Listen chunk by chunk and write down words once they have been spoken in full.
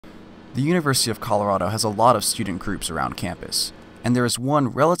The University of Colorado has a lot of student groups around campus, and there is one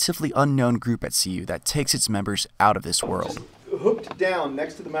relatively unknown group at CU that takes its members out of this world. Hooked down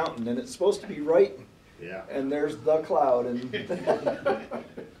next to the mountain, and it's supposed to be right, and there's the cloud.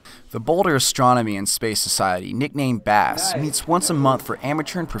 The Boulder Astronomy and Space Society, nicknamed BASS, meets once a month for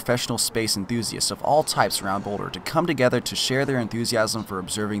amateur and professional space enthusiasts of all types around Boulder to come together to share their enthusiasm for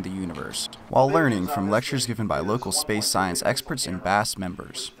observing the universe, while learning from lectures given by local space science experts and BASS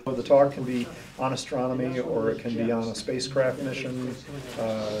members. The talk can be on astronomy, or it can be on a spacecraft mission,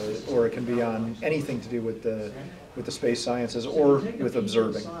 or it can be on anything to do with the space sciences or with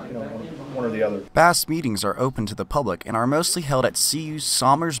observing, one or the other. BASS meetings are open to the public and are mostly held at CU's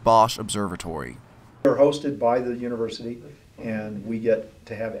Somers-Bosch Observatory. They're hosted by the university, and we get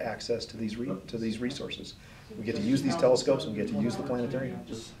to have access to these resources. We get to use these telescopes, and we get to use the planetarium.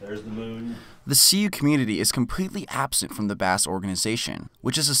 There's the moon. The CU community is completely absent from the BASS organization,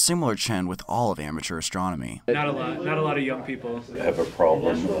 which is a similar trend with all of amateur astronomy. Not a lot of young people. I have a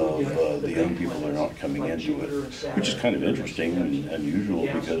problem of the young people are not coming into it, which is kind of interesting and unusual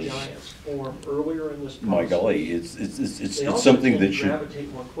because, my golly, it's something that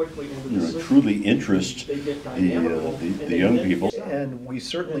should truly interest the young people. And we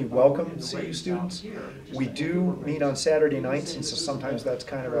certainly welcome CU students. We do meet on Saturday nights, and so sometimes that's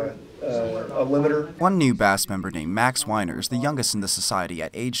kind of a limiter. One new BASS member named Max Weiner is the youngest in the society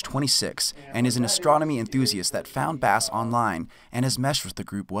at age 26 and is an astronomy enthusiast that found BASS online and has meshed with the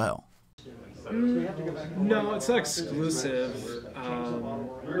group well. No, it's not exclusive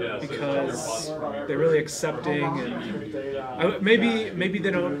because they're really accepting, and maybe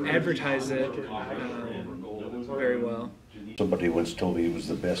they don't advertise it very well. Somebody once told me it was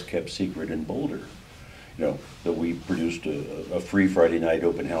the best kept secret in Boulder. That we produced a free Friday night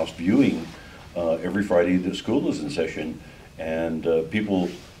open house viewing every Friday the school is in session, and people,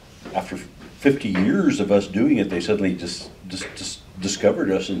 after 50 years of us doing it, they suddenly just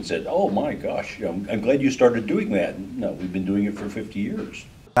discovered us and said, "Oh my gosh, I'm glad you started doing that." No, we've been doing it for 50 years.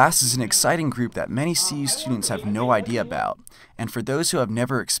 BASS is an exciting group that many CU students have no idea about, and for those who have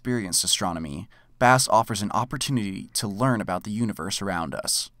never experienced astronomy, BASS offers an opportunity to learn about the universe around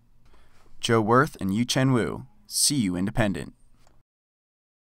us. Joe Wirth and Yuchen Wu, CU Independent.